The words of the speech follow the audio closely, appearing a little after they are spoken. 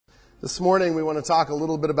This morning we want to talk a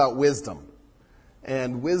little bit about wisdom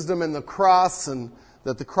and wisdom in the cross, and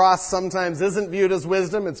that the cross sometimes isn't viewed as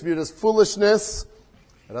wisdom, it's viewed as foolishness.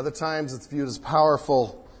 At other times it's viewed as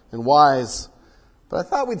powerful and wise. But I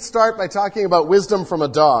thought we'd start by talking about wisdom from a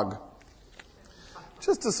dog.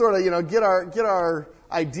 Just to sort of, get our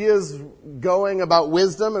ideas going about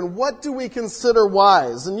wisdom and what do we consider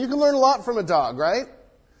wise. And you can learn a lot from a dog, right?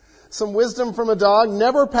 Some wisdom from a dog.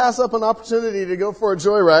 Never pass up an opportunity to go for a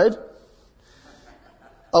joyride.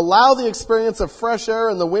 Allow the experience of fresh air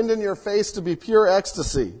and the wind in your face to be pure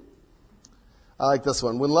ecstasy. I like this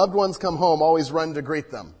one. When loved ones come home, always run to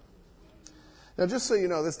greet them. Now, just so you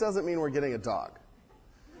know, this doesn't mean we're getting a dog.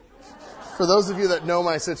 For those of you that know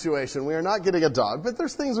my situation, we are not getting a dog, but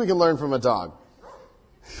there's things we can learn from a dog.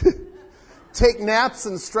 Take naps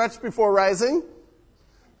and stretch before rising.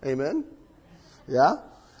 Amen. Yeah.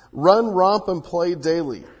 Run, romp, and play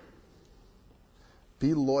daily.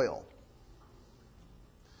 Be loyal.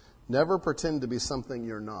 Never pretend to be something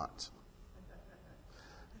you're not.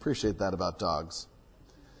 Appreciate that about dogs.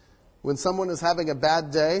 When someone is having a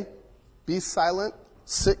bad day, be silent,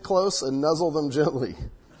 sit close, and nuzzle them gently.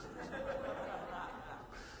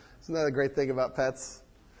 Isn't that a great thing about pets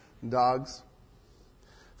and dogs?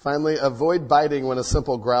 Finally, avoid biting when a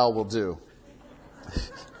simple growl will do.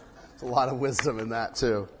 There's a lot of wisdom in that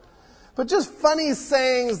too. But just funny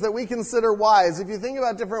sayings that we consider wise. If you think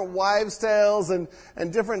about different wives' tales and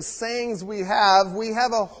different sayings we have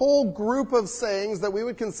a whole group of sayings that we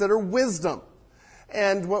would consider wisdom.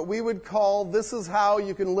 And what we would call, this is how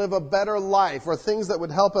you can live a better life, or things that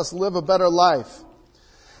would help us live a better life.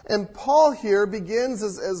 And Paul here begins,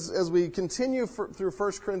 as we continue through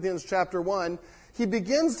 1 Corinthians chapter 1, he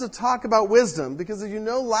begins to talk about wisdom. Because as you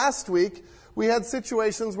know, last week, we had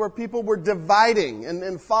situations where people were dividing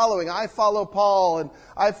and following. I follow Paul, and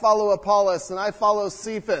I follow Apollos, and I follow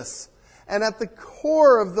Cephas. And at the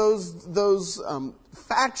core of those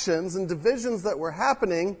factions and divisions that were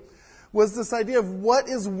happening was this idea of what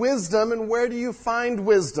is wisdom and where do you find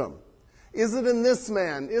wisdom? Is it in this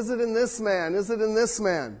man? Is it in this man? Is it in this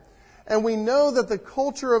man? And we know that the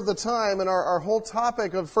culture of the time, and our whole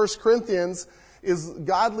topic of 1 Corinthians is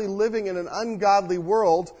godly living in an ungodly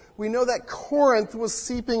world. We know that Corinth was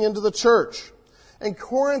seeping into the church. And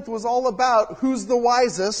Corinth was all about who's the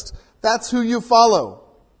wisest, that's who you follow.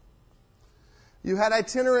 You had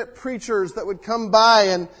itinerant preachers that would come by,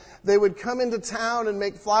 and they would come into town and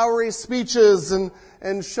make flowery speeches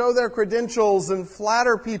and show their credentials and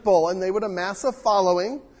flatter people, and they would amass a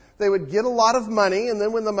following. They would get a lot of money, and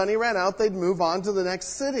then when the money ran out, they'd move on to the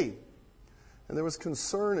next city. And there was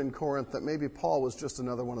concern in Corinth that maybe Paul was just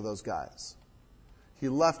another one of those guys. He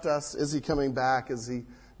left us. Is he coming back? Is he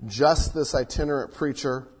just this itinerant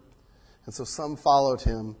preacher? And so some followed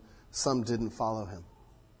him, some didn't follow him.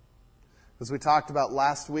 As we talked about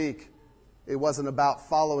last week, it wasn't about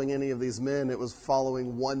following any of these men. It was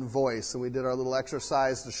following one voice. And we did our little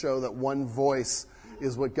exercise to show that one voice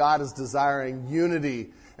is what God is desiring,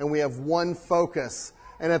 unity. And we have one focus.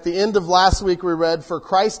 And at the end of last week we read, "For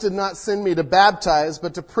Christ did not send me to baptize,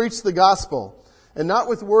 but to preach the gospel, and not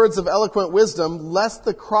with words of eloquent wisdom, lest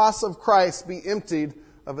the cross of Christ be emptied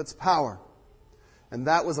of its power." And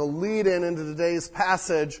that was a lead-in into today's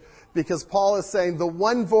passage, because Paul is saying the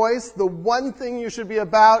one voice, the one thing you should be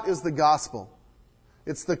about is the gospel.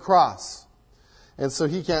 It's the cross. And so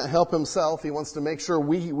he can't help himself. He wants to make sure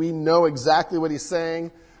we know exactly what he's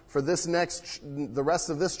saying. For the rest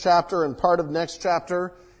of this chapter and part of next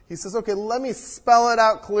chapter, he says, okay, let me spell it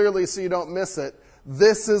out clearly so you don't miss it.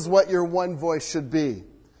 This is what your one voice should be.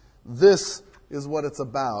 This is what it's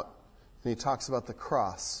about. And he talks about the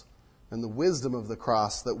cross and the wisdom of the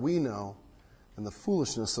cross that we know, and the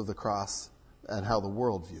foolishness of the cross and how the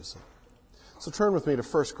world views it. So turn with me to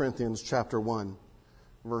 1 Corinthians chapter 1,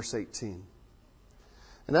 verse 18.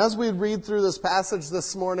 And as we read through this passage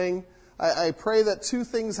this morning, I pray that two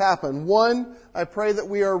things happen. One, I pray that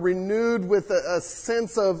we are renewed with a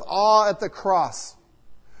sense of awe at the cross.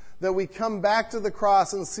 That we come back to the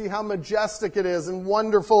cross and see how majestic it is and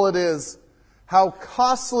wonderful it is. How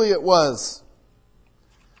costly it was.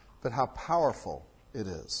 But how powerful it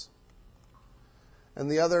is. And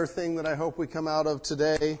the other thing that I hope we come out of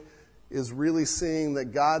today is really seeing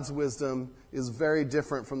that God's wisdom is very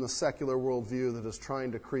different from the secular worldview that is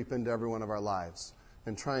trying to creep into every one of our lives.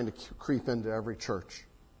 And trying to creep into every church.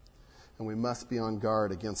 And we must be on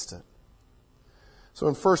guard against it. So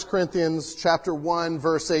in 1 Corinthians chapter 1,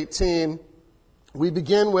 verse 18, we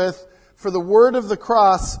begin with, "For the word of the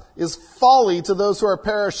cross is folly to those who are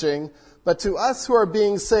perishing, but to us who are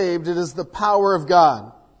being saved it is the power of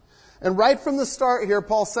God. And right from the start here,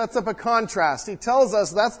 Paul sets up a contrast. He tells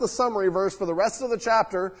us, that's the summary verse for the rest of the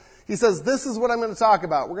chapter. He says, this is what I'm going to talk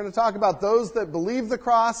about. We're going to talk about those that believe the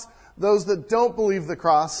cross, those that don't believe the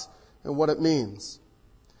cross, and what it means.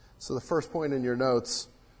 So the first point in your notes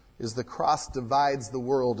is the cross divides the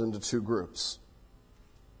world into two groups.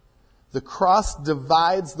 The cross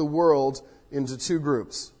divides the world into two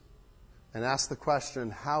groups. And asks the question,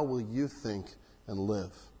 how will you think and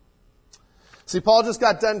live? See, Paul just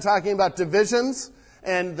got done talking about divisions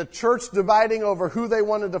and the church dividing over who they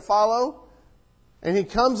wanted to follow. And he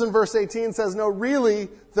comes in verse 18 and says, no, really,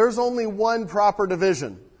 there's only one proper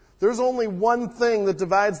division. There's only one thing that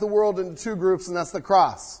divides the world into two groups, and that's the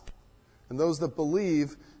cross. And those that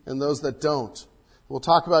believe and those that don't. We'll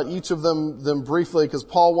talk about each of them briefly because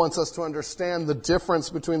Paul wants us to understand the difference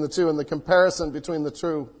between the two and the comparison between the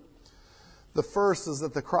two. The first is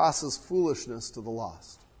that the cross is foolishness to the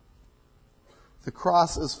lost. The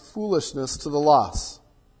cross is foolishness to the lost.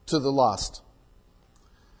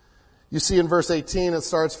 You see in verse 18 it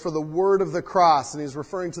starts, for the word of the cross, and he's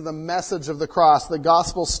referring to the message of the cross, the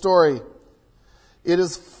gospel story. It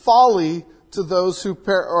is folly to those who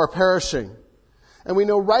are perishing. And we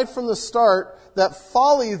know right from the start that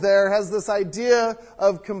folly there has this idea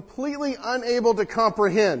of completely unable to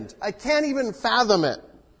comprehend. I can't even fathom it.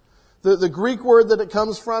 The Greek word that it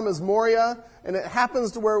comes from is moria, and it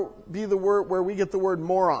happens to be the word where we get the word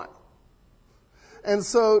moron. And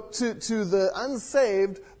so to the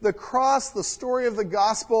unsaved, the cross, the story of the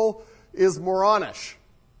gospel, is moronish.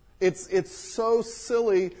 It's so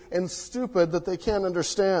silly and stupid that they can't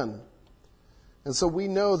understand. And so we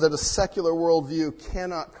know that a secular worldview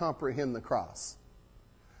cannot comprehend the cross.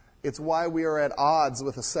 It's why we are at odds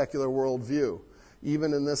with a secular worldview,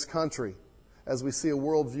 even in this country. As we see a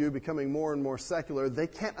worldview becoming more and more secular, they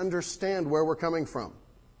can't understand where we're coming from.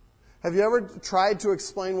 Have you ever tried to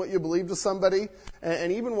explain what you believe to somebody,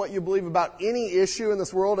 and even what you believe about any issue in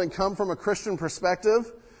this world, and come from a Christian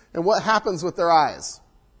perspective? And what happens with their eyes?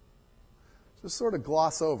 Just sort of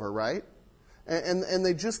gloss over, right? And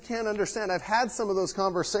they just can't understand. I've had some of those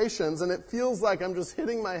conversations, and it feels like I'm just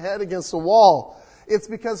hitting my head against a wall. It's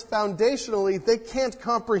because foundationally, they can't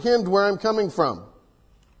comprehend where I'm coming from.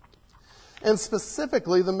 And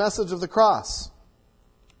specifically, the message of the cross.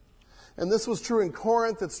 And this was true in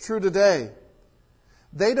Corinth, it's true today.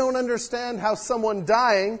 They don't understand how someone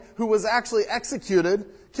dying who was actually executed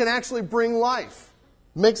can actually bring life.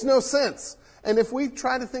 Makes no sense. And if we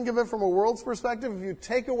try to think of it from a world's perspective, if you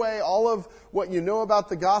take away all of what you know about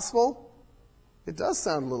the gospel, it does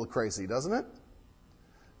sound a little crazy, doesn't it?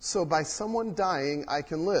 So by someone dying, I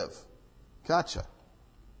can live. Gotcha.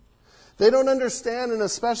 They don't understand, and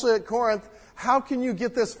especially at Corinth, how can you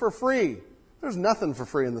get this for free? There's nothing for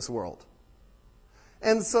free in this world.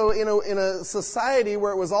 And so, in a society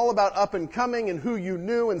where it was all about up and coming and who you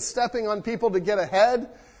knew and stepping on people to get ahead,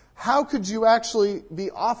 how could you actually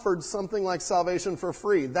be offered something like salvation for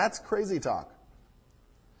free? That's crazy talk.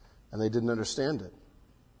 And they didn't understand it.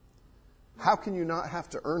 How can you not have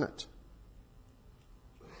to earn it?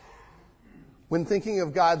 When thinking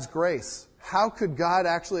of God's grace, how could God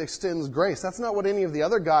actually extend grace? That's not what any of the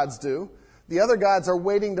other gods do. The other gods are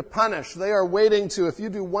waiting to punish. They are waiting to, if you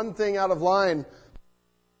do one thing out of line,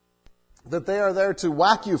 that they are there to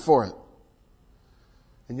whack you for it.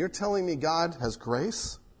 And you're telling me God has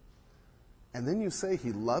grace? And then you say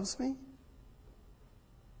He loves me?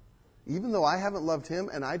 Even though I haven't loved Him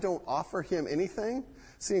and I don't offer Him anything?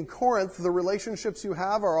 See, in Corinth, the relationships you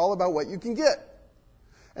have are all about what you can get.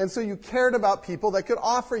 And so you cared about people that could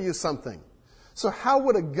offer you something. So how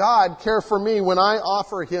would a God care for me when I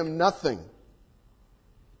offer Him nothing?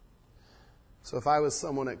 So if I was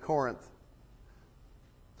someone at Corinth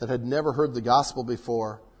that had never heard the gospel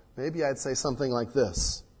before, maybe I'd say something like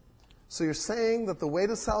this. So you're saying that the way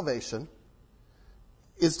to salvation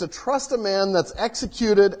is to trust a man that's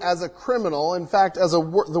executed as a criminal, in fact, as the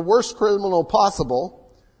worst criminal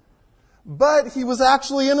possible, but he was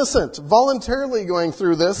actually innocent, voluntarily going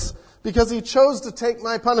through this because he chose to take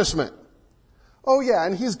my punishment. Oh yeah,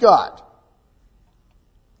 and he's God.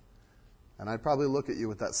 And I'd probably look at you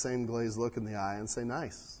with that same glazed look in the eye and say,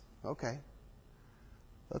 nice, okay.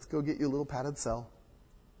 Let's go get you a little padded cell.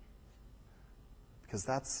 Because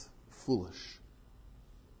that's foolish.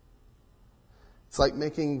 It's like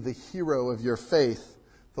making the hero of your faith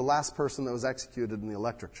the last person that was executed in the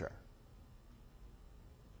electric chair.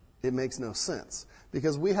 It makes no sense.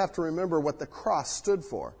 Because we have to remember what the cross stood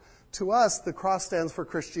for. To us, the cross stands for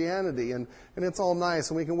Christianity, and it's all nice,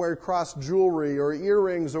 and we can wear cross jewelry or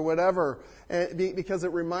earrings or whatever because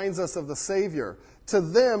it reminds us of the Savior. To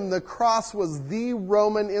them, the cross was the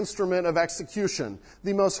Roman instrument of execution,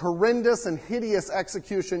 the most horrendous and hideous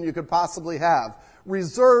execution you could possibly have,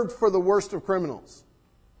 reserved for the worst of criminals.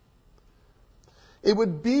 It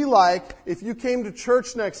would be like if you came to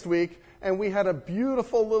church next week and we had a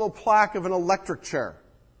beautiful little plaque of an electric chair.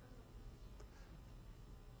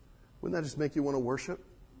 Wouldn't that just make you want to worship?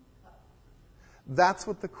 That's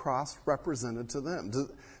what the cross represented to them.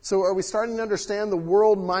 So are we starting to understand the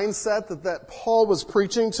world mindset that Paul was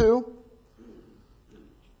preaching to?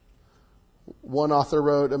 One author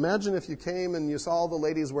wrote, imagine if you came and you saw all the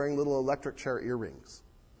ladies wearing little electric chair earrings.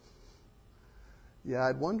 Yeah,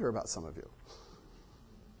 I'd wonder about some of you.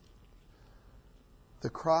 The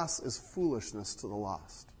cross is foolishness to the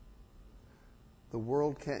lost. The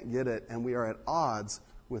world can't get it, and we are at odds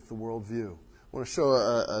with the worldview. I want to show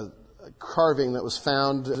a carving that was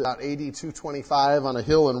found about AD 225 on a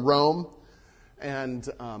hill in Rome. And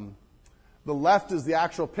the left is the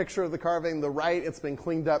actual picture of the carving. The right, it's been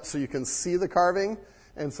cleaned up so you can see the carving.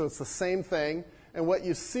 And so it's the same thing. And what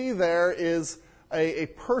you see there is a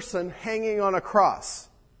person hanging on a cross.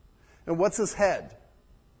 And what's his head?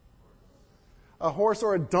 A horse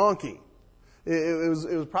or a donkey. It was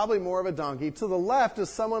probably more of a donkey. To the left is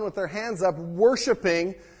someone with their hands up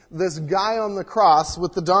worshiping this guy on the cross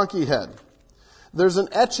with the donkey head. There's an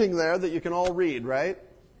etching there that you can all read, right?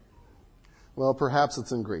 Well, perhaps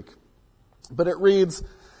it's in Greek. But it reads,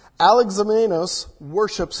 Alexamenos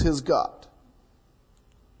worships his God.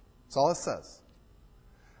 That's all it says.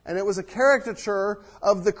 And it was a caricature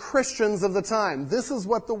of the Christians of the time. This is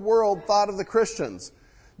what the world thought of the Christians.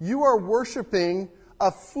 You are worshiping a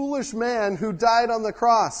foolish man who died on the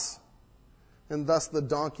cross, and thus the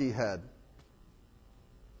donkey head.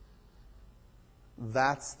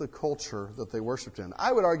 That's the culture that they worshipped in.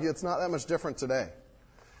 I would argue it's not that much different today.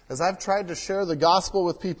 As I've tried to share the gospel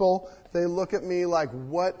with people, they look at me like,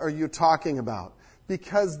 what are you talking about?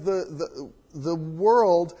 Because the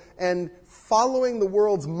world and following the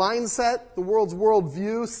world's mindset, the world's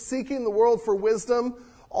worldview, seeking the world for wisdom,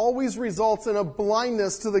 always results in a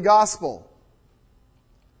blindness to the gospel.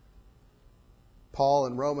 Paul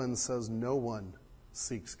in Romans says no one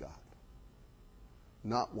seeks God.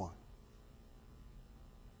 Not one.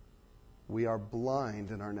 We are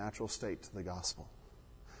blind in our natural state to the gospel.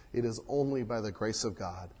 It is only by the grace of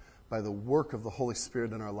God, by the work of the Holy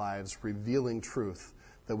Spirit in our lives, revealing truth,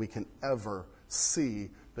 that we can ever see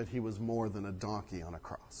that he was more than a donkey on a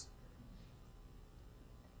cross.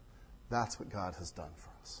 That's what God has done for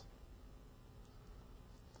us.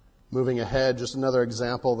 Moving ahead, just another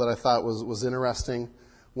example that I thought was interesting.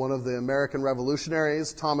 One of the American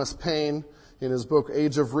revolutionaries, Thomas Paine, in his book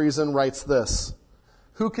Age of Reason, writes this: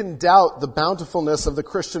 who can doubt the bountifulness of the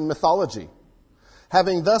Christian mythology?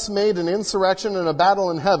 Having thus made an insurrection and a battle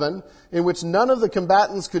in heaven, in which none of the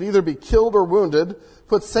combatants could either be killed or wounded,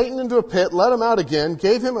 put Satan into a pit, let him out again,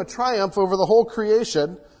 gave him a triumph over the whole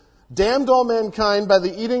creation, damned all mankind by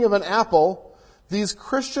the eating of an apple, these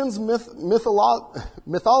Christians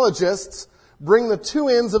mythologists bring the two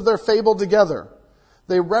ends of their fable together.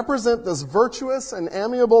 They represent this virtuous and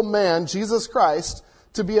amiable man, Jesus Christ,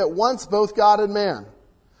 to be at once both God and man,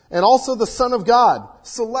 and also the Son of God,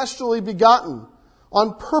 celestially begotten,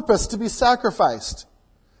 on purpose to be sacrificed,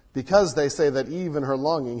 because they say that Eve in her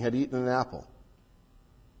longing had eaten an apple.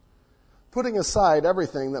 Putting aside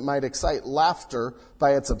everything that might excite laughter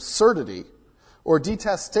by its absurdity, or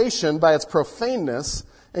detestation by its profaneness,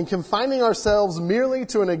 and confining ourselves merely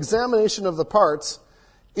to an examination of the parts,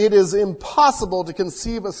 it is impossible to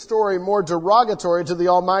conceive a story more derogatory to the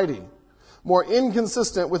Almighty, more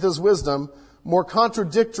inconsistent with his wisdom, more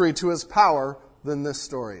contradictory to his power than this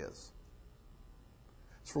story is.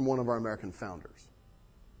 It's from one of our American founders.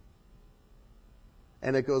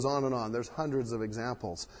 And it goes on and on. There's hundreds of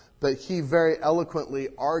examples. But he very eloquently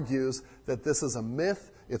argues that this is a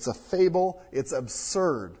myth, it's a fable, it's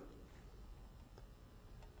absurd.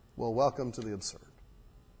 Well, welcome to the absurd.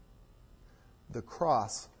 The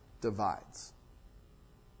cross divides.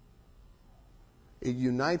 It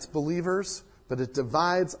unites believers, but it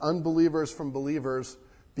divides unbelievers from believers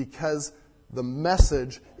because the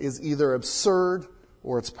message is either absurd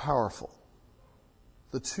or it's powerful.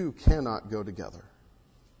 The two cannot go together.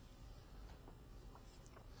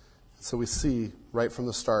 So we see right from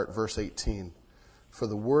the start, verse 18, for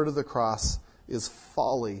the word of the cross is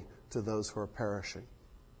folly to those who are perishing.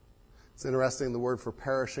 It's interesting, the word for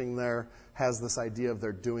perishing there has this idea of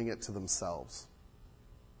they're doing it to themselves.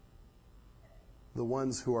 The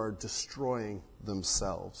ones who are destroying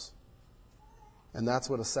themselves. And that's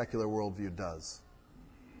what a secular worldview does.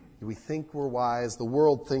 We think we're wise, the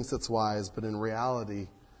world thinks it's wise, but in reality,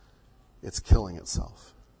 it's killing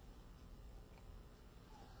itself.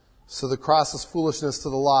 So the cross is foolishness to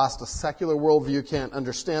the lost. A secular worldview can't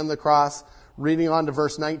understand the cross. Reading on to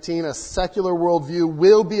verse 19, a secular worldview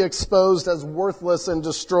will be exposed as worthless and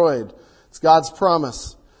destroyed. It's God's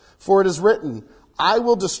promise. For it is written, I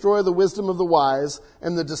will destroy the wisdom of the wise,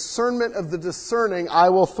 and the discernment of the discerning I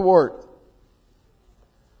will thwart.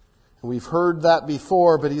 And we've heard that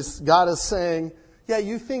before, but God is saying, yeah,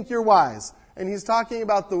 you think you're wise. And he's talking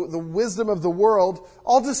about the wisdom of the world.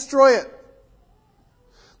 I'll destroy it.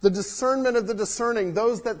 The discernment of the discerning,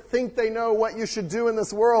 those that think they know what you should do in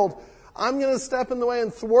this world, I'm going to step in the way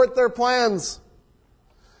and thwart their plans.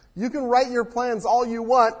 You can write your plans all you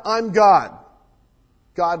want. I'm God.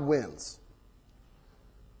 God wins.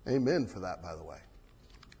 Amen for that, by the way.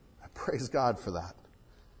 I praise God for that.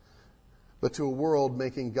 But to a world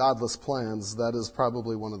making godless plans, that is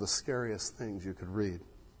probably one of the scariest things you could read.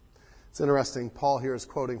 It's interesting, Paul here is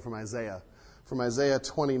quoting from Isaiah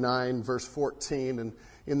 29, verse 14. And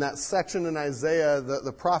in that section in Isaiah,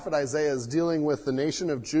 the prophet Isaiah is dealing with the nation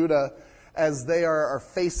of Judah as they are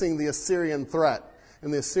facing the Assyrian threat.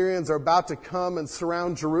 And the Assyrians are about to come and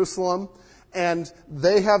surround Jerusalem. And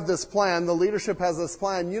they have this plan, the leadership has this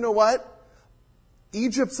plan. You know what?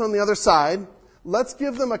 Egypt's on the other side. Let's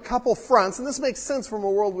give them a couple fronts, and this makes sense from a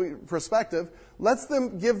world perspective. Let's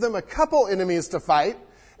give them a couple enemies to fight,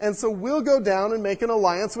 and so we'll go down and make an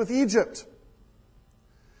alliance with Egypt.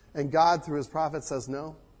 And God, through his prophet, says,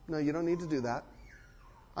 no, you don't need to do that.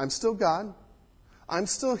 I'm still God. I'm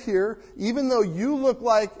still here. Even though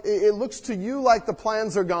it looks to you like the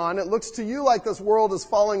plans are gone, it looks to you like this world is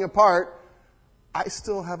falling apart, I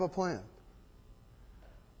still have a plan.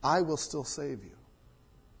 I will still save you.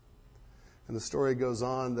 And the story goes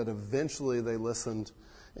on that eventually they listened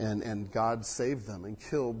and God saved them and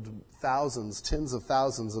killed thousands, tens of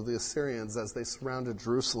thousands of the Assyrians as they surrounded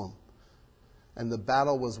Jerusalem. And the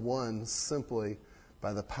battle was won simply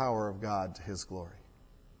by the power of God to his glory.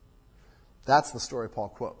 That's the story Paul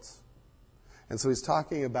quotes. And so he's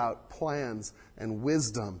talking about plans and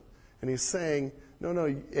wisdom. And he's saying, no,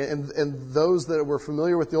 and those that were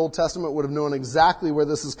familiar with the Old Testament would have known exactly where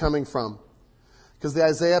this is coming from. Because the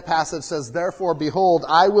Isaiah passage says, therefore, behold,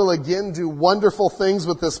 I will again do wonderful things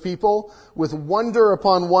with this people, with wonder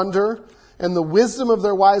upon wonder, and the wisdom of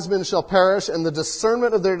their wise men shall perish, and the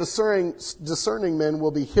discernment of their discerning men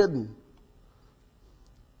will be hidden.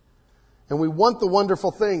 And we want the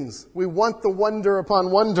wonderful things. We want the wonder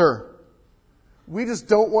upon wonder. We just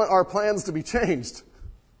don't want our plans to be changed.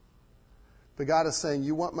 But God is saying,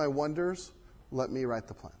 you want my wonders? Let me write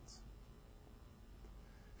the plans.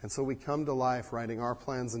 And so we come to life writing our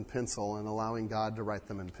plans in pencil and allowing God to write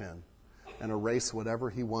them in pen and erase whatever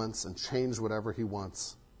he wants and change whatever he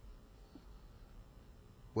wants.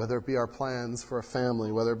 Whether it be our plans for a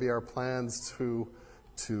family, whether it be our plans for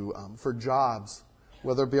jobs,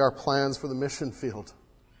 whether it be our plans for the mission field,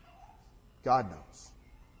 God knows.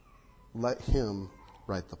 Let him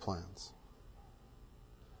write the plans.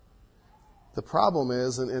 The problem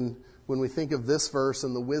is, and when we think of this verse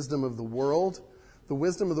and the wisdom of the world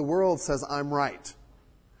says, I'm right.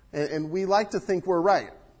 And we like to think we're right,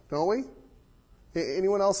 don't we?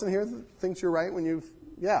 Anyone else in here that thinks you're right when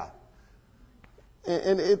yeah.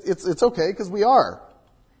 And it's okay because we are.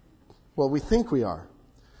 Well, we think we are.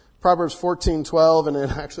 Proverbs 14:12,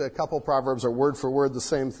 and actually a couple Proverbs are word for word the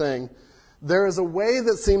same thing. There is a way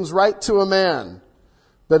that seems right to a man,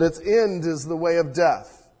 but its end is the way of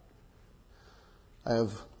death. I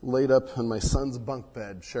have laid up in my son's bunk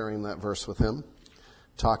bed sharing that verse with him,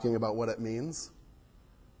 talking about what it means,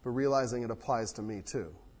 but realizing it applies to me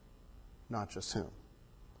too, not just him.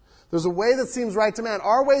 There's a way that seems right to man.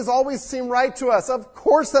 Our ways always seem right to us. Of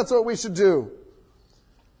course that's what we should do.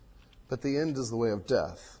 But the end is the way of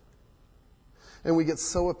death. And we get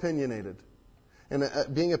so opinionated. And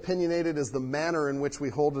being opinionated is the manner in which we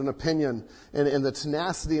hold an opinion and the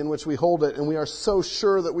tenacity in which we hold it. And we are so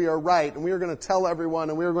sure that we are right. And we are going to tell everyone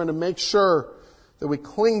and we are going to make sure that we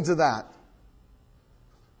cling to that.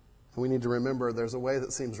 And we need to remember there's a way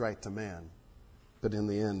that seems right to man. But in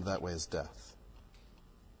the end, that way is death.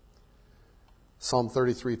 Psalm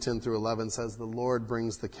 33:10-11 says, the Lord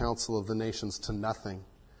brings the counsel of the nations to nothing.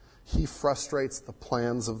 He frustrates the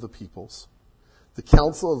plans of the peoples. The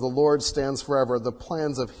counsel of the Lord stands forever, the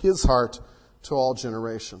plans of his heart to all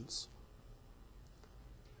generations.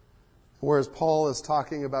 Whereas Paul is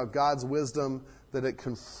talking about God's wisdom, that it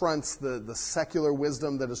confronts the secular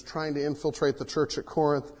wisdom that is trying to infiltrate the church at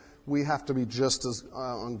Corinth, we have to be just as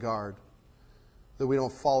on guard. that we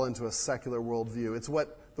don't fall into a secular worldview. It's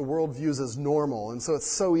what the world views as normal, and so it's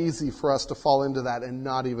so easy for us to fall into that and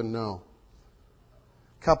not even know.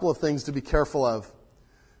 A couple of things to be careful of.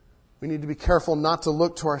 We need to be careful not to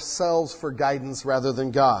look to ourselves for guidance rather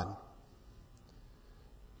than God.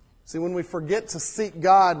 See, when we forget to seek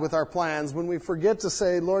God with our plans, when we forget to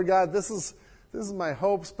say, Lord God, this is my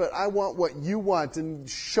hopes, but I want what you want, and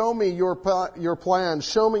show me your plan,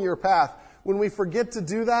 show me your path. When we forget to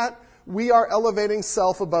do that, we are elevating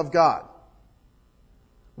self above God.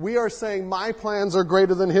 We are saying, my plans are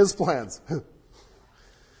greater than his plans.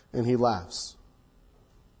 And he laughs.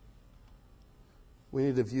 We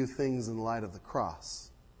need to view things in light of the cross.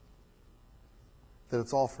 That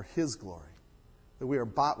it's all for his glory. That we are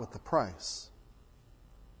bought with the price.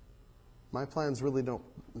 My plans really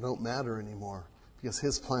don't matter anymore because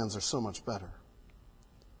his plans are so much better.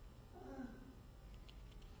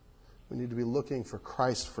 We need to be looking for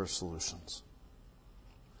Christ for solutions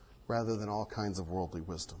rather than all kinds of worldly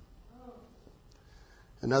wisdom.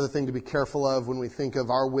 Another thing to be careful of when we think of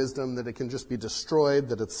our wisdom, that it can just be destroyed,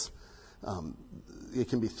 that it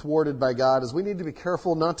can be thwarted by God, is we need to be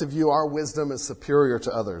careful not to view our wisdom as superior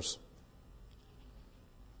to others.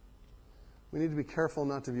 We need to be careful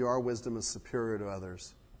not to view our wisdom as superior to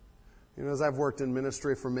others. You know, as I've worked in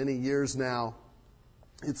ministry for many years now,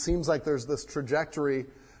 it seems like there's this trajectory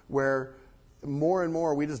where more and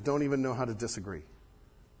more we just don't even know how to disagree.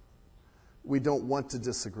 We don't want to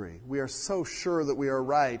disagree. We are so sure that we are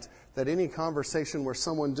right that any conversation where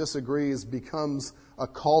someone disagrees becomes a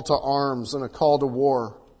call to arms and a call to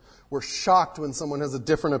war. We're shocked when someone has a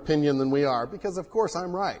different opinion than we are because, of course,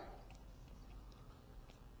 I'm right.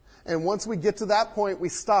 And once we get to that point, we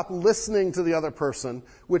stop listening to the other person,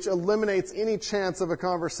 which eliminates any chance of a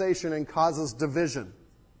conversation and causes division.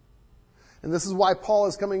 And this is why Paul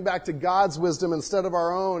is coming back to God's wisdom instead of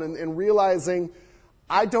our own and realizing,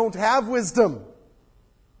 I don't have wisdom.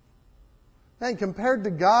 And compared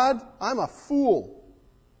to God, I'm a fool.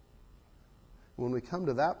 When we come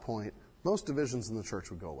to that point, most divisions in the church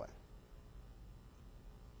would go away.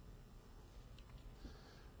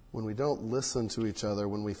 When we don't listen to each other,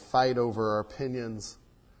 when we fight over our opinions,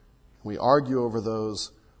 we argue over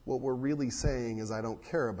those, what we're really saying is, I don't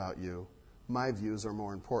care about you. My views are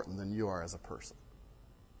more important than you are as a person.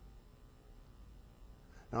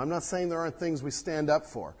 Now, I'm not saying there aren't things we stand up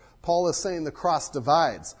for. Paul is saying the cross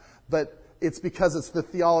divides, but it's because it's the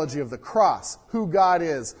theology of the cross, who God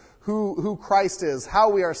is, who Christ is, how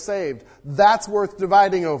we are saved. That's worth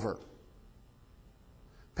dividing over.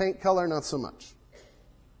 Paint color, not so much.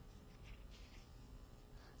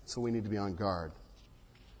 So we need to be on guard.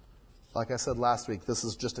 Like I said last week, this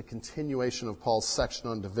is just a continuation of Paul's section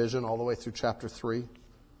on division all the way through chapter 3.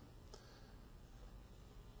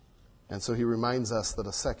 And so he reminds us that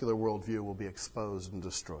a secular worldview will be exposed and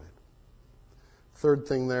destroyed. Third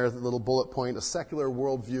thing there, the little bullet point, a secular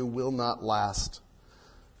worldview will not last.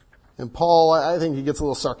 And Paul, I think he gets a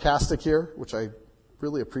little sarcastic here, which I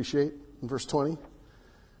really appreciate in verse 20.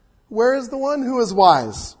 Where is the one who is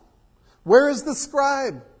wise? Where is the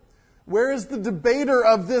scribe? Where is the debater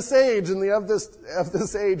of this age? And the of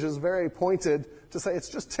this age is very pointed to say it's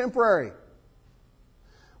just temporary.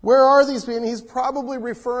 Where are these people? And he's probably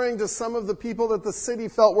referring to some of the people that the city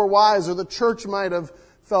felt were wise, or the church might have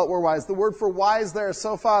felt were wise. The word for wise there,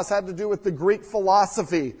 sophos, had to do with the Greek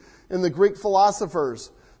philosophy and the Greek philosophers.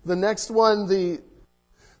 The next one, the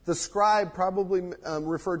scribe, probably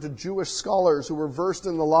referred to Jewish scholars who were versed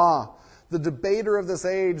in the law. The debater of this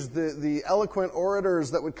age, the eloquent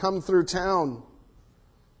orators that would come through town.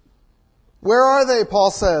 Where are they,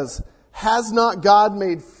 Paul says? Has not God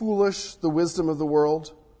made foolish the wisdom of the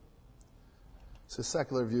world? So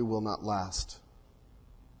secular view will not last.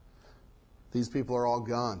 These people are all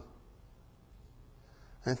gone.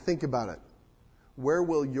 And think about it. Where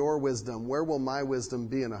will your wisdom, where will my wisdom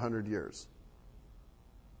be in 100 years?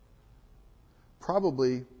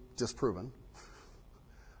 Probably disproven.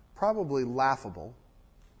 Probably laughable,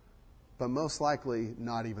 but most likely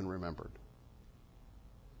not even remembered.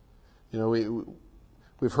 You know,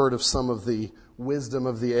 we've heard of some of the wisdom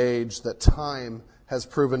of the age that time has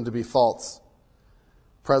proven to be false.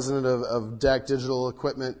 President of DEC Digital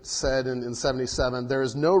Equipment said in 77, there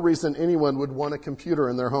is no reason anyone would want a computer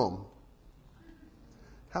in their home.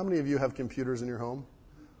 How many of you have computers in your home?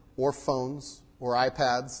 Or phones, or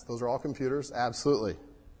iPads? Those are all computers? Absolutely.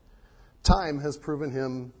 Time has proven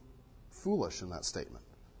him foolish in that statement.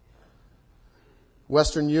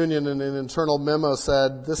 Western Union in an internal memo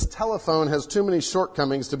said, this telephone has too many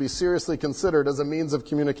shortcomings to be seriously considered as a means of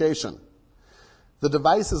communication. The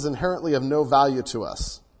device is inherently of no value to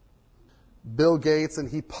us. Bill Gates, and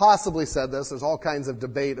he possibly said this. There's all kinds of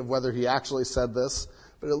debate of whether he actually said this,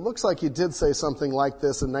 but it looks like he did say something like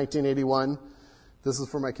this in 1981. This is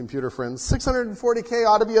for my computer friends. 640K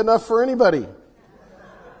ought to be enough for anybody.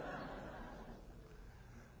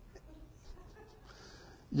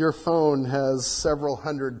 Your phone has several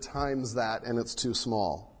hundred times that, and it's too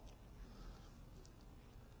small.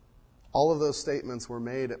 All of those statements were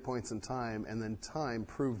made at points in time, and then time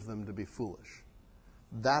proved them to be foolish.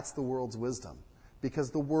 That's the world's wisdom,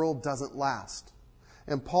 because the world doesn't last.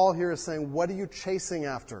 And Paul here is saying, what are you chasing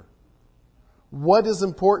after? What is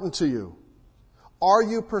important to you? Are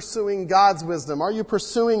you pursuing God's wisdom? Are you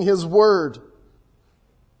pursuing His Word?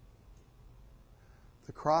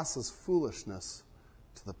 The cross is foolishness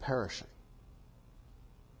to the perishing.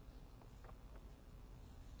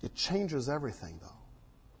 It changes everything, though.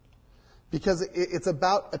 Because it's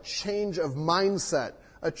about a change of mindset,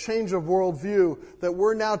 a change of worldview, that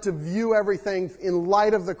we're now to view everything in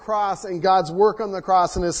light of the cross and God's work on the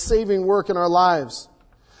cross and His saving work in our lives.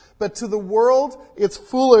 But to the world, it's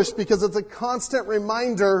foolish because it's a constant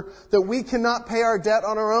reminder that we cannot pay our debt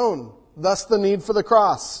on our own, thus the need for the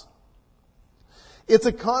cross. It's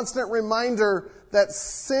a constant reminder that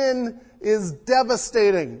sin is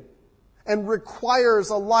devastating and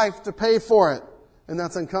requires a life to pay for it, and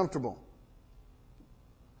that's uncomfortable.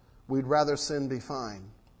 We'd rather sin be fine.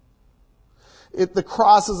 The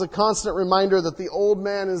cross is a constant reminder that the old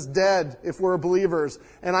man is dead if we're believers,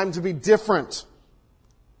 and I'm to be different,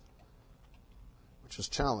 which is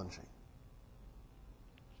challenging.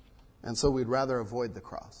 And so we'd rather avoid the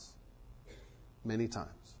cross many times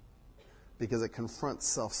because it confronts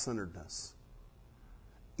self-centeredness.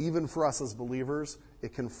 Even for us as believers,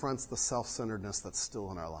 it confronts the self-centeredness that's still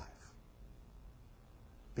in our life.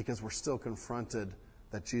 Because we're still confronted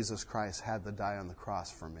that Jesus Christ had to die on the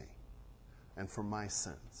cross for me and for my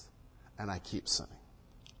sins. And I keep sinning.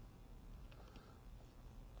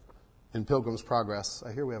 In Pilgrim's Progress,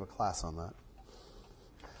 I hear we have a class on that.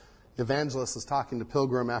 Evangelist is talking to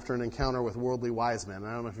Pilgrim after an encounter with worldly wise men.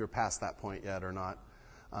 I don't know if you're past that point yet or not.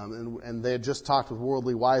 And they had just talked with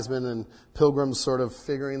worldly wise men, and Pilgrim's sort of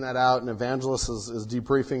figuring that out, and Evangelist is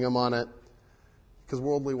debriefing him on it. Because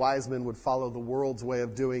worldly wise men would follow the world's way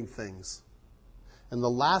of doing things. And the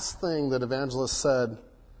last thing that Evangelist said,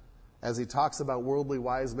 as he talks about worldly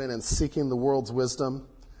wise men and seeking the world's wisdom,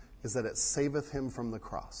 is that it saveth him from the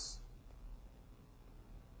cross.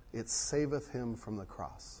 It saveth him from the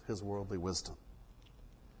cross, his worldly wisdom.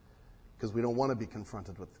 Because we don't want to be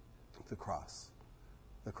confronted with the cross.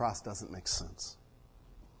 The cross doesn't make sense.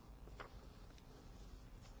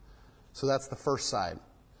 So that's the first side.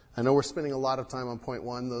 I know we're spending a lot of time on point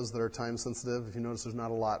one, those that are time sensitive. If you notice, there's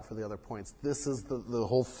not a lot for the other points. This is the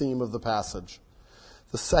whole theme of the passage.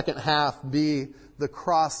 The second half, B, the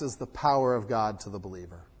cross is the power of God to the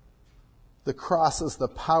believer. The cross is the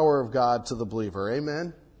power of God to the believer.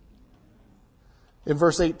 Amen? In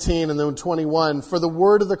verse 18 and then 21, for the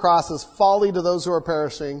word of the cross is folly to those who are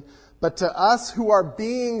perishing, but to us who are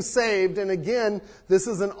being saved, and again, this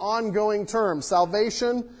is an ongoing term.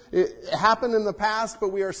 Salvation, it happened in the past,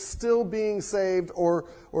 but we are still being saved or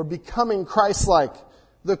becoming Christ-like.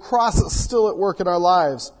 The cross is still at work in our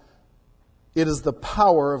lives. It is the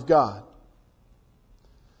power of God.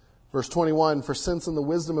 Verse 21, for since in the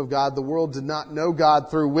wisdom of God, the world did not know God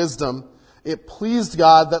through wisdom, it pleased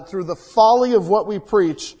God that through the folly of what we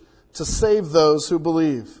preach to save those who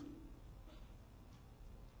believe.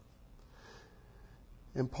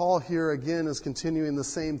 And Paul here again is continuing the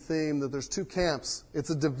same theme, that there's two camps. It's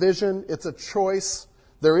a division, it's a choice.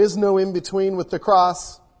 There is no in-between with the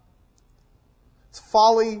cross. It's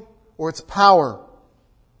folly or it's power.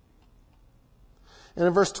 And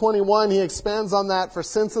in verse 21, he expands on that, for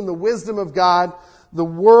since in the wisdom of God, the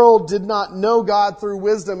world did not know God through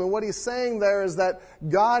wisdom. And what he's saying there is that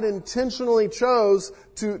God intentionally chose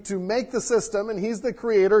to make the system, and He's the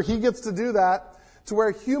creator. He gets to do that, to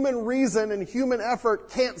where human reason and human effort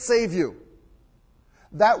can't save you.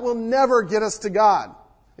 That will never get us to God.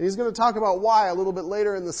 And he's going to talk about why a little bit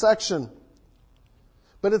later in the section.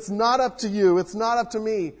 But it's not up to you. It's not up to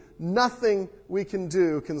me. Nothing we can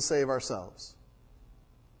do can save ourselves.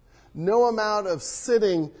 No amount of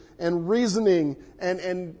sitting and reasoning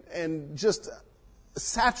and just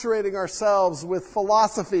saturating ourselves with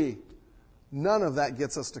philosophy, none of that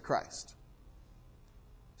gets us to Christ,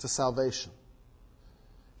 to salvation.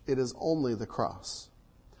 It is only the cross.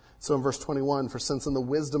 So in verse 21, for since in the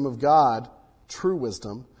wisdom of God, true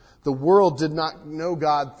wisdom, the world did not know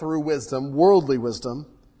God through wisdom, worldly wisdom,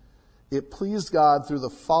 it pleased God through the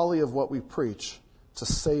folly of what we preach to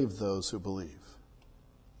save those who believe.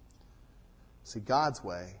 See, God's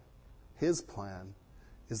way, His plan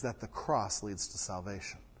is that the cross leads to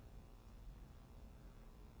salvation.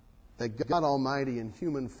 That God Almighty in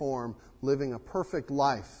human form, living a perfect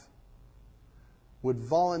life, would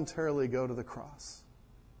voluntarily go to the cross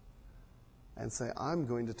and say, I'm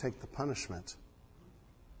going to take the punishment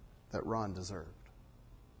that Ron deserved.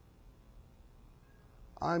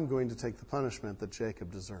 I'm going to take the punishment that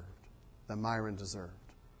Jacob deserved, that Myron deserved,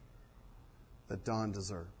 that Don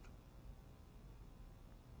deserved.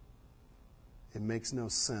 It makes no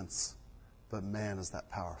sense, but man, is that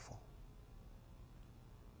powerful.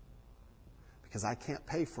 Because I can't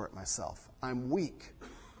pay for it myself. I'm weak.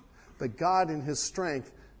 But God in His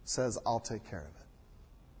strength says, I'll take care of it.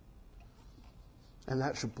 And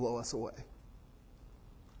that should blow us away.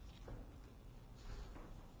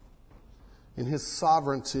 In His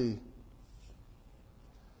sovereignty,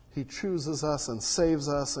 He chooses us and saves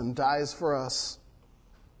us and dies for us.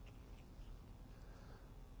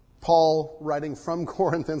 Paul, writing from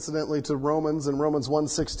Corinth, incidentally, to Romans in Romans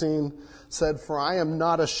 1:16, said, For I am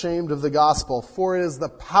not ashamed of the gospel, for it is the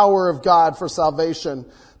power of God for salvation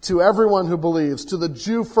to everyone who believes, to the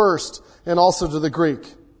Jew first and also to the Greek.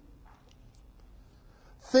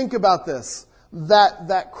 Think about this.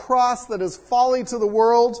 That cross that is folly to the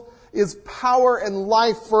world is power and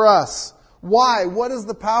life for us. Why? What is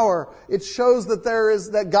the power? It shows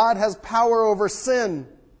that God has power over sin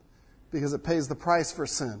because it pays the price for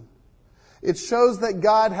sin. It shows that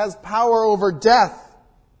God has power over death.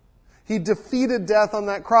 He defeated death on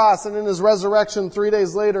that cross, and in His resurrection 3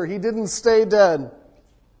 days later, He didn't stay dead.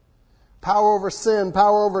 Power over sin,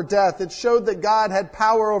 power over death. It showed that God had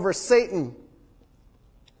power over Satan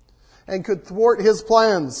and could thwart his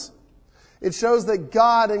plans. It shows that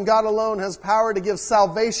God and God alone has power to give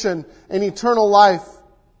salvation and eternal life.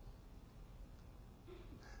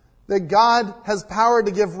 That God has power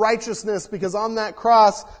to give righteousness because on that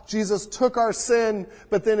cross, Jesus took our sin,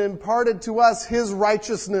 but then imparted to us His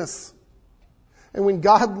righteousness. And when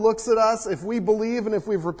God looks at us, if we believe and if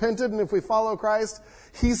we've repented and if we follow Christ,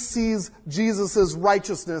 He sees Jesus'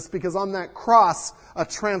 righteousness because on that cross, a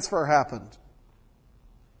transfer happened.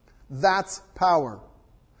 That's power.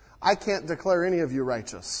 I can't declare any of you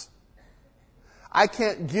righteous. I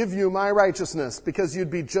can't give you my righteousness because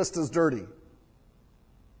you'd be just as dirty.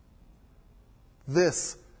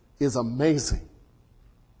 This is amazing.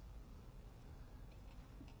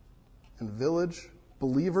 And Village,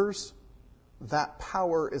 believers, that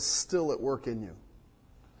power is still at work in you.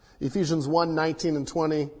 Ephesians 1:19 and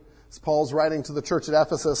 20, as Paul's writing to the church at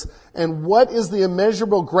Ephesus, and what is the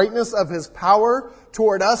immeasurable greatness of His power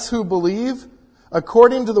toward us who believe,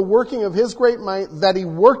 according to the working of His great might that He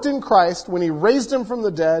worked in Christ when He raised Him from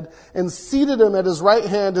the dead and seated Him at His right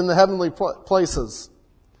hand in the heavenly places.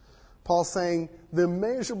 Paul's saying the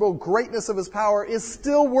immeasurable greatness of His power is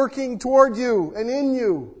still working toward you and in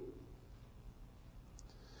you.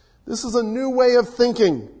 This is a new way of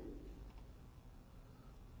thinking.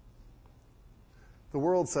 The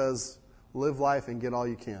world says, live life and get all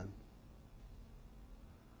you can.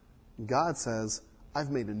 God says, I've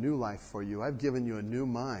made a new life for you. I've given you a new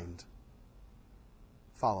mind.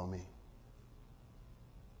 Follow me.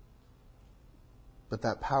 But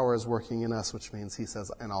that power is working in us, which means He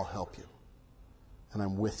says, and I'll help you. And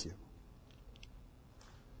I'm with you.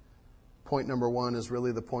 Point number 1 is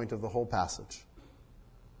really the point of the whole passage.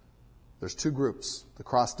 There's 2 groups the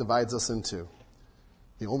cross divides us into.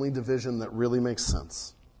 The only division that really makes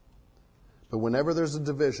sense. But whenever there's a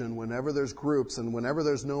division, whenever there's groups, and whenever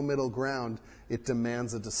there's no middle ground, it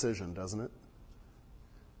demands a decision, doesn't it?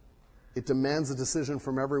 It demands a decision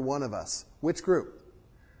from every one of us. Which group?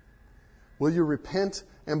 Will you repent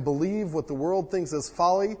and believe what the world thinks is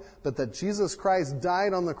folly, but that Jesus Christ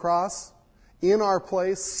died on the cross in our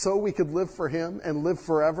place so we could live for Him and live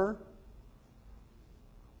forever?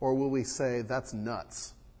 Or will we say, that's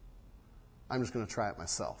nuts. I'm just going to try it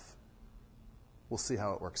myself. We'll see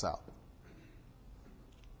how it works out.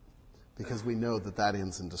 Because we know that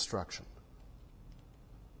ends in destruction.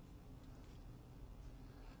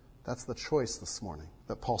 That's the choice this morning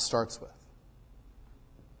that Paul starts with.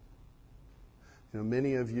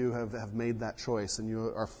 Many of you have made that choice and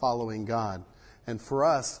you are following God. And for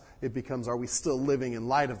us, it becomes, are we still living in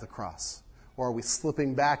light of the cross? Or are we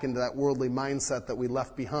slipping back into that worldly mindset that we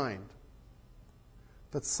left behind?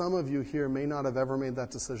 But some of you here may not have ever made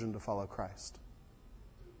that decision to follow Christ.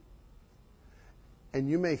 And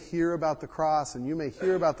you may hear about the cross and you may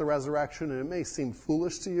hear about the resurrection and it may seem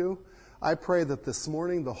foolish to you. I pray that this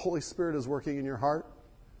morning the Holy Spirit is working in your heart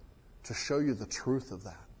to show you the truth of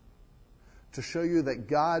that. To show you that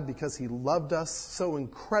God, because He loved us so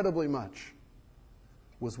incredibly much,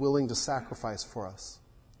 was willing to sacrifice for us.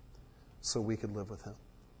 so we could live with him.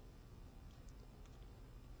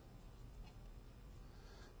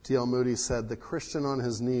 D.L. Moody said, the Christian on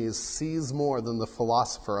his knees sees more than the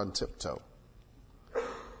philosopher on tiptoe.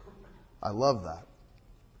 I love that.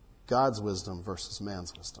 God's wisdom versus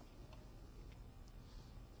man's wisdom.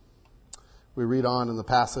 We read on in the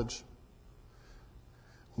passage.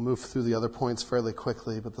 We'll move through the other points fairly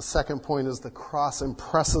quickly, but the second point is the cross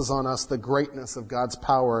impresses on us the greatness of God's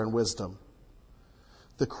power and wisdom.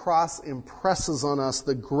 The cross impresses on us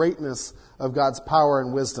the greatness of God's power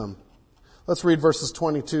and wisdom. Let's read verses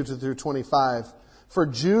 22 through 25. For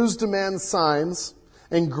Jews demand signs,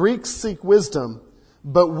 and Greeks seek wisdom,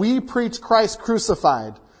 but we preach Christ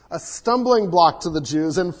crucified, a stumbling block to the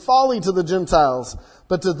Jews and folly to the Gentiles.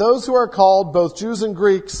 But to those who are called, both Jews and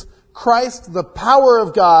Greeks, Christ, the power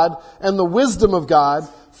of God and the wisdom of God,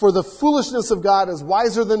 for the foolishness of God is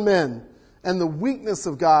wiser than men, and the weakness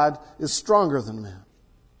of God is stronger than men.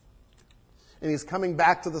 And he's coming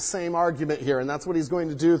back to the same argument here, and that's what he's going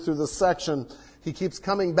to do through this section. He keeps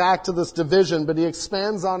coming back to this division, but he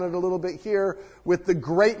expands on it a little bit here with the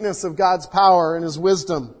greatness of God's power and his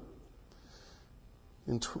wisdom.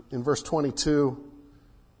 In verse 22,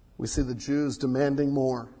 we see the Jews demanding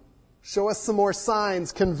more. Show us some more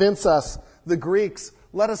signs. Convince us. The Greeks,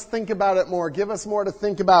 let us think about it more. Give us more to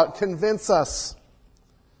think about. Convince us.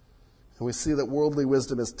 And we see that worldly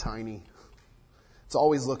wisdom is tiny. It's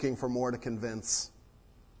always looking for more to convince.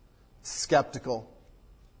 It's skeptical.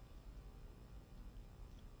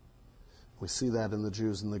 We see that in the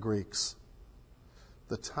Jews and the Greeks.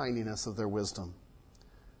 The tininess of their wisdom.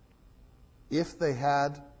 If they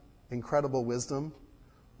had incredible wisdom,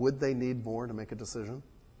 would they need more to make a decision?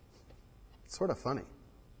 It's sort of funny.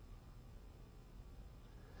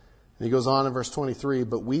 And he goes on in verse 23,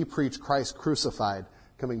 but we preach Christ crucified,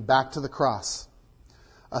 coming back to the cross.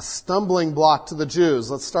 A stumbling block to the Jews.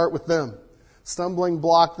 Let's start with them. Stumbling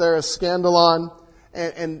block there is scandalon.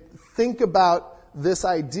 And think about this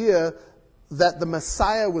idea that the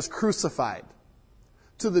Messiah was crucified.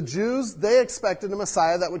 To the Jews, they expected a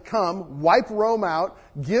Messiah that would come, wipe Rome out,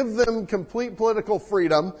 give them complete political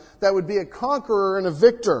freedom, that would be a conqueror and a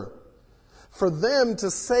victor. For them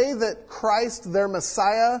to say that Christ, their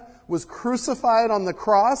Messiah, was crucified on the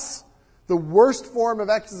cross, the worst form of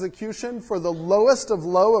execution for the lowest of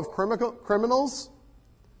low of criminals,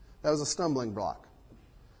 that was a stumbling block.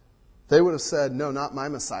 They would have said, no, not my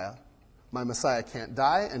Messiah. My Messiah can't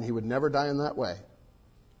die, and he would never die in that way.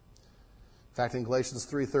 In fact, in Galatians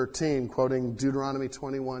 3:13, quoting Deuteronomy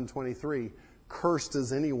 21:23, cursed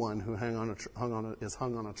is anyone who is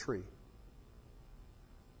hung on a tree.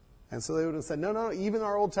 And so they would have said, no, even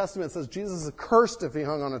our Old Testament says Jesus is cursed if he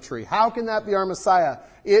hung on a tree. How can that be our Messiah?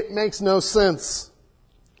 It makes no sense.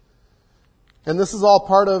 And this is all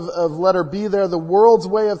part of letter B there. The world's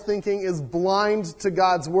way of thinking is blind to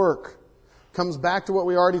God's work. Comes back to what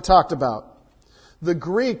we already talked about. The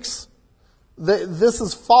Greeks, this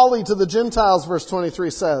is folly to the Gentiles, verse 23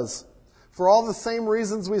 says. For all the same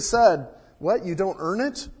reasons we said. What? You don't earn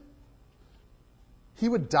it? He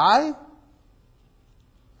would die?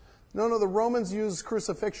 No, the Romans used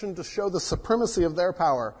crucifixion to show the supremacy of their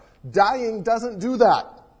power. Dying doesn't do that.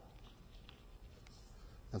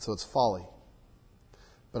 And so it's folly.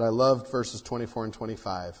 But I loved verses 24 and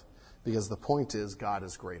 25 because the point is God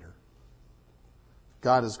is greater.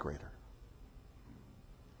 God is greater.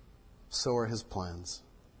 So are his plans.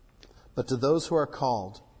 But to those who are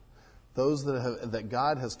called, those that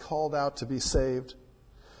God has called out to be saved,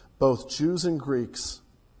 both Jews and Greeks,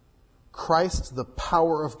 Christ, the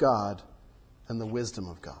power of God and the wisdom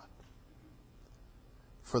of God.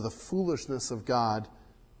 For the foolishness of God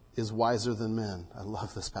is wiser than men. I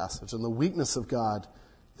love this passage. And the weakness of God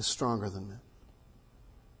is stronger than men.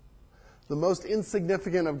 The most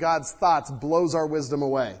insignificant of God's thoughts blows our wisdom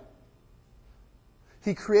away.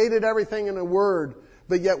 He created everything in a word,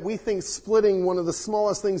 but yet we think splitting one of the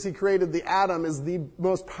smallest things he created, the atom, is the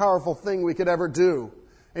most powerful thing we could ever do.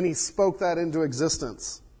 And he spoke that into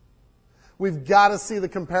existence. We've got to see the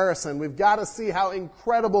comparison. We've got to see how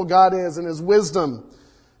incredible God is in his wisdom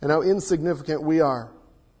and how insignificant we are.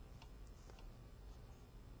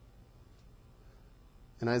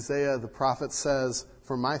 In Isaiah, the prophet says,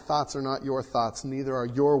 for my thoughts are not your thoughts, neither are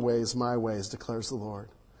your ways my ways, declares the Lord.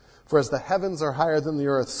 For as the heavens are higher than the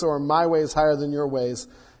earth, so are my ways higher than your ways,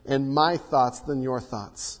 and my thoughts than your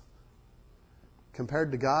thoughts.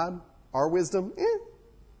 Compared to God, our wisdom,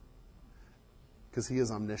 because he is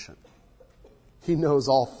omniscient. He knows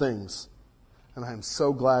all things. And I am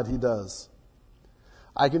so glad he does.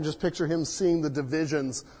 I can just picture him seeing the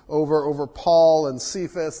divisions over Paul and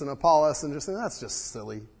Cephas and Apollos and just saying, that's just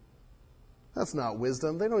silly. That's not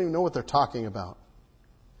wisdom. They don't even know what they're talking about.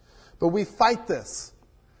 But we fight this.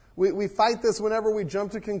 We fight this whenever we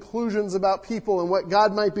jump to conclusions about people and what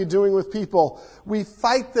God might be doing with people. We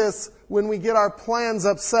fight this when we get our plans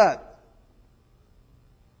upset.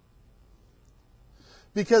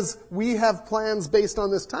 Because we have plans based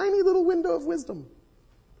on this tiny little window of wisdom.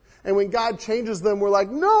 And when God changes them, we're like,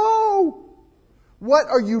 no! What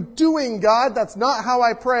are you doing, God? That's not how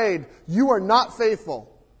I prayed. You are not faithful.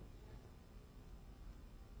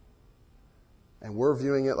 And we're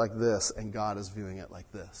viewing it like this, and God is viewing it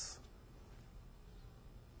like this.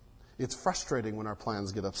 It's frustrating when our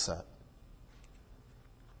plans get upset.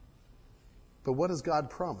 But what has God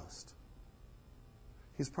promised?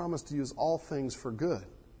 He's promised to use all things for good,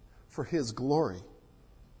 for His glory.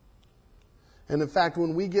 And in fact,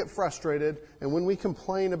 when we get frustrated and when we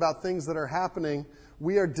complain about things that are happening,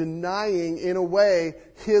 we are denying, in a way,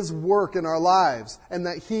 His work in our lives and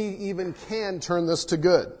that He even can turn this to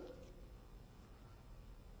good.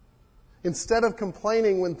 Instead of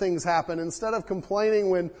complaining when things happen, instead of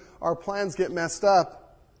complaining when our plans get messed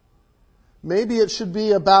up, maybe it should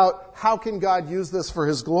be about how can God use this for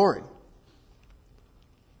His glory?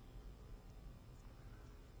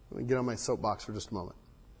 Let me get on my soapbox for just a moment.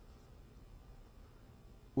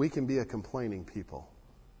 We can be a complaining people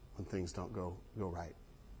when things don't go right.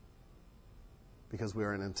 Because we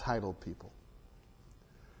are an entitled people.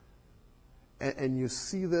 And you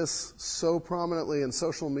see this so prominently in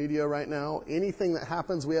social media right now. Anything that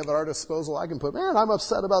happens, we have at our disposal. I can put, man, I'm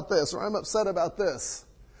upset about this, or I'm upset about this.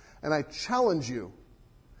 And I challenge you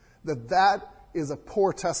that is a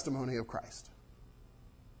poor testimony of Christ.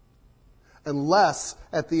 Unless,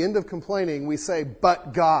 at the end of complaining, we say,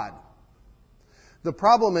 but God. The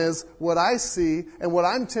problem is, what I see and what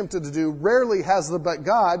I'm tempted to do rarely has the but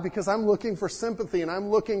God, because I'm looking for sympathy and I'm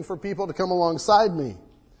looking for people to come alongside me.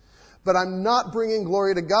 But I'm not bringing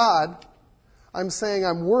glory to God. I'm saying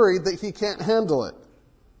I'm worried that He can't handle it.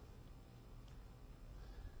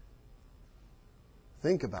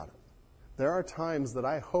 Think about it. There are times that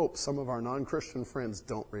I hope some of our non-Christian friends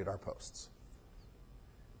don't read our posts,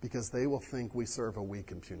 because they will think we serve a weak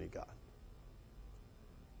and puny God.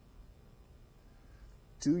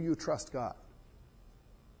 Do you trust God?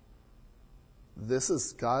 This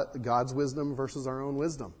is God's wisdom versus our own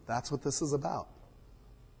wisdom. That's what this is about.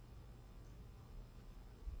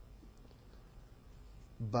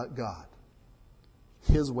 But God,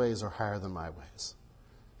 His ways are higher than my ways.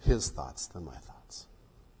 His thoughts than my thoughts.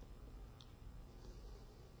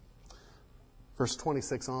 Verse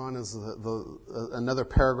 26 on is another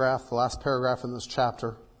paragraph, the last paragraph in this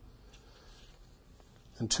chapter.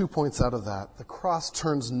 And 2 points out of that. The cross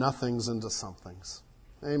turns nothings into somethings.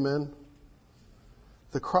 Amen.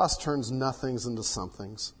 The cross turns nothings into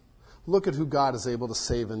somethings. Look at who God is able to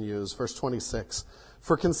save and use. Verse 26.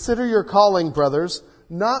 For consider your calling, brothers.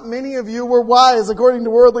 Not many of you were wise according to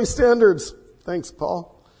worldly standards. Thanks,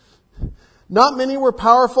 Paul. Not many were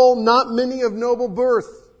powerful. Not many of noble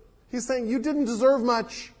birth. He's saying you didn't deserve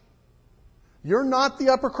much. You're not the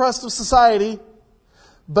upper crust of society.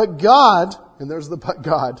 But God, and there's the but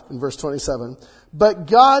God in verse 27, but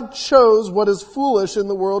God chose what is foolish in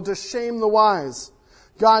the world to shame the wise.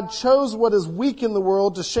 God chose what is weak in the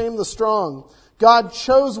world to shame the strong. God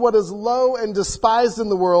chose what is low and despised in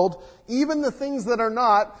the world, even the things that are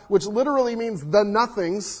not, which literally means the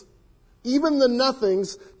nothings, even the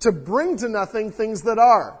nothings, to bring to nothing things that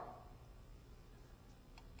are.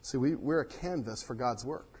 See, we're a canvas for God's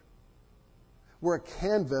work. We're a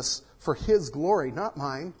canvas for His glory, not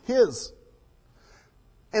mine, His.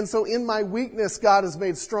 And so in my weakness, God is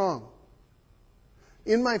made strong.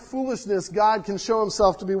 In my foolishness, God can show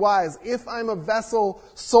Himself to be wise. If I'm a vessel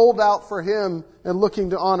sold out for Him and looking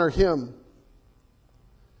to honor Him.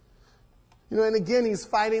 And again, He's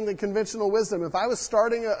fighting the conventional wisdom. If I was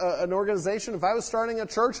starting an organization, if I was starting a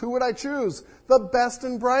church, who would I choose? The best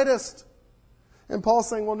and brightest. And Paul's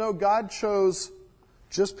saying, well, no, God chose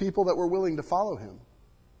just people that were willing to follow Him.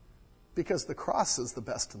 Because the cross is the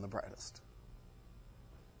best and the brightest.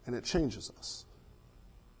 And it changes us.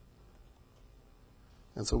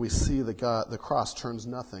 And so we see that the cross turns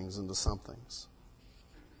nothings into somethings.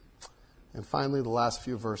 And finally, the last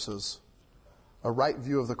few verses. A right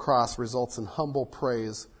view of the cross results in humble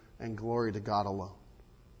praise and glory to God alone.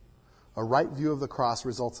 A right view of the cross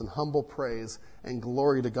results in humble praise and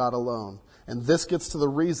glory to God alone. And this gets to the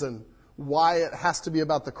reason why it has to be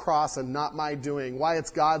about the cross and not my doing, why it's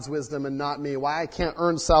God's wisdom and not me, why I can't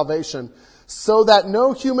earn salvation, so that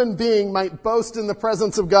no human being might boast in the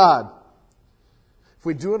presence of God. If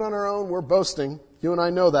we do it on our own, we're boasting. You and I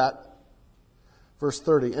know that. Verse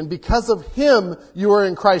 30, and because of Him you are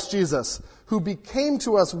in Christ Jesus, who became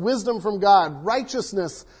to us wisdom from God,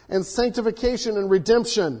 righteousness and sanctification and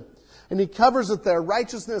redemption. And he covers it there,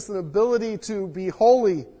 righteousness and ability to be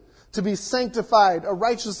holy, to be sanctified, a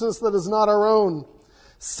righteousness that is not our own.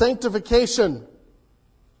 Sanctification,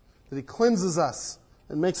 that he cleanses us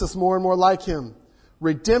and makes us more and more like him.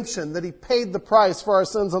 Redemption, that he paid the price for our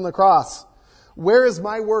sins on the cross. Where is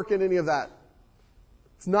my work in any of that?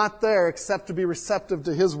 It's not there except to be receptive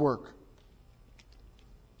to his work.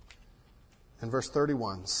 In verse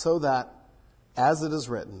 31, so that, as it is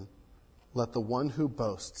written, let the one who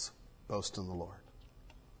boasts boast in the Lord.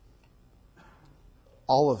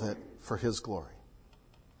 All of it for his glory.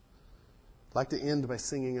 I'd like to end by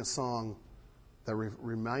singing a song that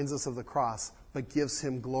reminds us of the cross, but gives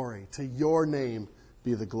him glory. To your name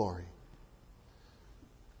be the glory.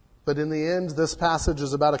 But in the end, this passage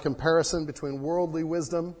is about a comparison between worldly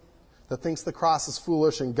wisdom that thinks the cross is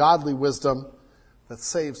foolish and godly wisdom that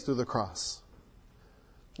saves through the cross.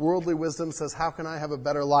 Worldly wisdom says, how can I have a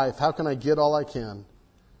better life? How can I get all I can?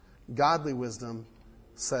 Godly wisdom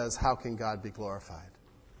says, how can God be glorified?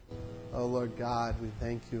 Oh, Lord God, we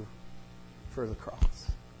thank you for the cross.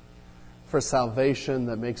 For salvation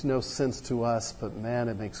that makes no sense to us, but man,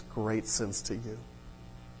 it makes great sense to you.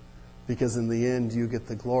 Because in the end, you get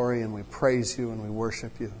the glory, and we praise you and we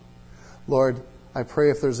worship you. Lord, I pray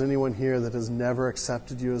if there's anyone here that has never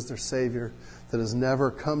accepted you as their Savior, that has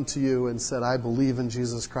never come to you and said, I believe in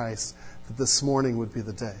Jesus Christ, that this morning would be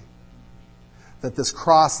the day. That this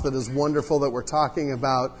cross that is wonderful that we're talking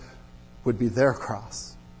about would be their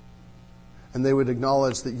cross. And they would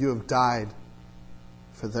acknowledge that you have died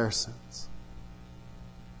for their sins.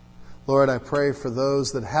 Lord, I pray for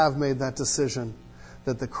those that have made that decision,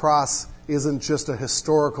 that the cross isn't just a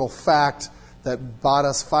historical fact that bought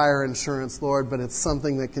us fire insurance, Lord, but it's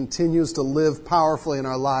something that continues to live powerfully in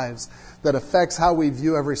our lives, that affects how we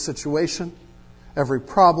view every situation, every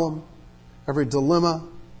problem, every dilemma,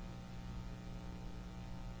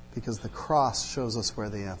 because the cross shows us where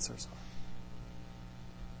the answers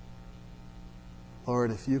are.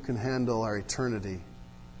 Lord, if you can handle our eternity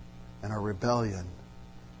and our rebellion,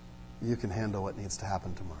 you can handle what needs to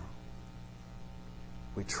happen tomorrow.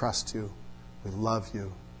 We trust you. We love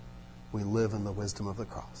you. We live in the wisdom of the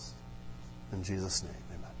cross. In Jesus' name,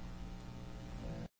 amen.